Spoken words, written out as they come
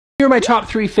Here are my top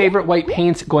 3 favorite white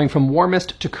paints going from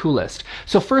warmest to coolest.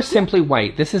 So first, Simply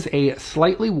White. This is a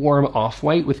slightly warm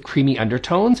off-white with creamy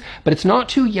undertones, but it's not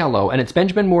too yellow, and it's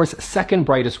Benjamin Moore's second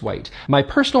brightest white. My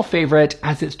personal favorite,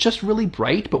 as it's just really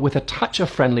bright, but with a touch of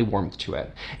friendly warmth to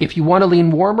it. If you want to lean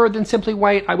warmer than Simply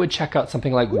White, I would check out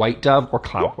something like White Dove or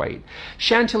Cloud White.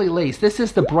 Chantilly Lace. This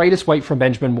is the brightest white from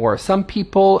Benjamin Moore. Some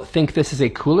people think this is a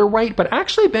cooler white, but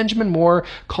actually Benjamin Moore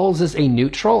calls this a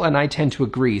neutral, and I tend to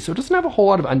agree. So it doesn't have a whole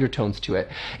lot of undertones to it.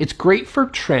 It's great for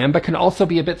trim, but can also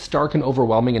be a bit stark and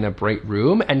overwhelming in a bright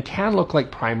room, and can look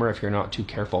like primer if you're not too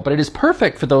careful. But it is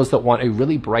perfect for those that want a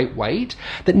really bright white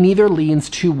that neither leans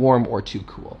too warm or too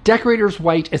cool. Decorator's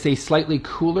White is a slightly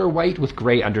cooler white with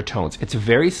gray undertones. It's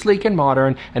very sleek and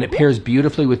modern, and it pairs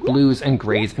beautifully with blues and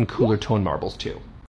grays and cooler tone marbles too.